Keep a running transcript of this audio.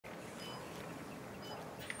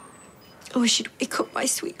I wish you'd wake up, my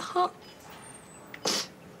sweetheart.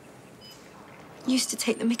 He used to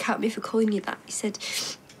take the mick out of me for calling you that. He said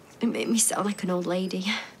it made me sound like an old lady.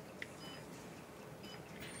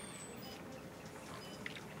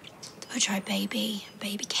 I tried baby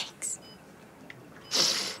cakes.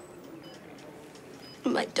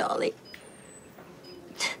 My darling.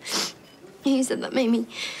 He said that made me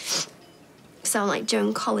sound like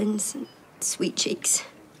Joan Collins and Sweet Cheeks.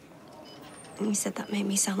 And he said that made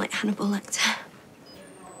me sound like Hannibal Lecter.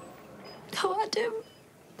 Oh, Adam.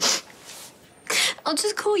 I'll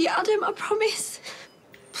just call you Adam, I promise.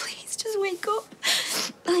 Please, just wake up.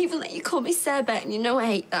 I'll even let you call me Sarah, and you know I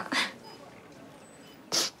hate that.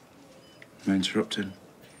 Am I interrupting?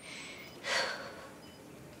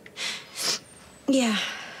 Yeah.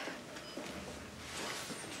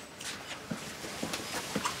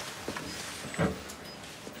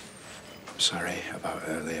 Sorry about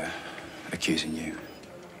earlier, accusing you.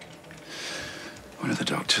 When are the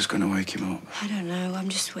doctors going to wake him up? I don't know. I'm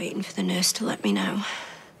just waiting for the nurse to let me know.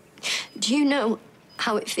 Do you know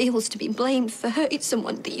how it feels to be blamed for hurting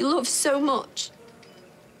someone that you love so much?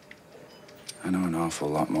 I know an awful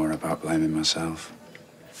lot more about blaming myself.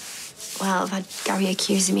 Well, I've had Gary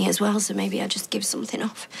accusing me as well, so maybe I just give something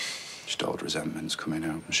off. Just old resentments coming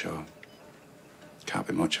out, I'm sure. Can't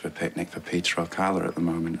be much of a picnic for Peter or Carla at the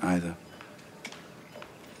moment, either.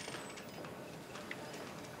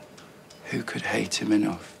 Who could hate him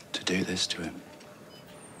enough to do this to him?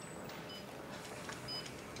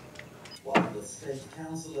 While the State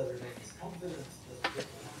Councillor remains confident that the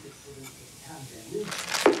diplomatic solution can be reached.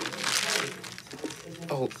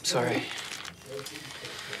 Oh, sorry.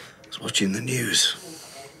 I was watching the news.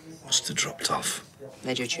 Must have dropped off.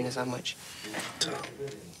 Made you a tuna sandwich. So,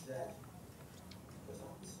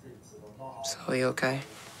 are you okay?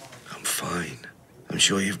 I'm fine. I'm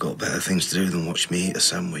sure you've got better things to do than watch me eat a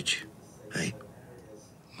sandwich. Hey?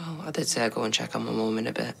 Well, I did say I'd go and check on my mum in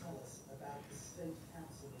a bit.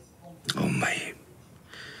 Oh, mate.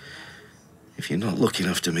 If you're not looking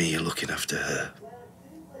after me, you're looking after her.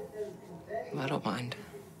 I don't mind.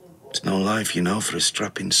 It's no life, you know, for a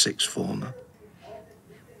strapping sixth former.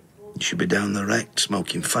 You should be down the wreck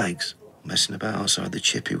smoking fags, messing about outside the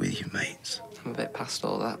chippy with your mates. I'm a bit past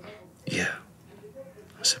all that. Yeah,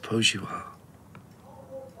 I suppose you are.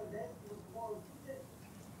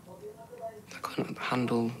 I couldn't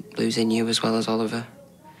handle losing you as well as Oliver.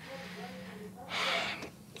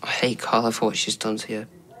 I hate Carla for what she's done to you.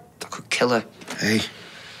 I could kill her. Hey,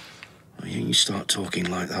 well, you start talking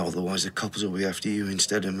like that, otherwise the coppers will be after you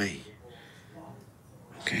instead of me.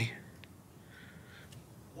 Okay?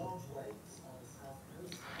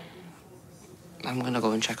 I'm gonna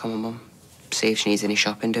go and check on my mum. See if she needs any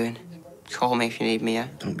shopping doing. Call me if you need me, yeah?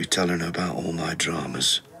 Don't be telling her about all my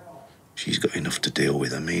dramas. She's got enough to deal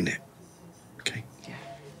with, I mean it. Okay? Yeah.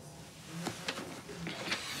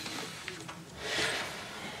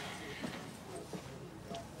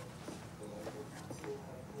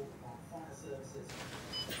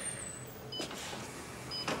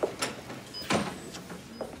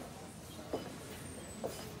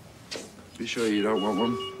 You sure you don't want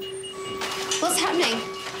one? What's happening?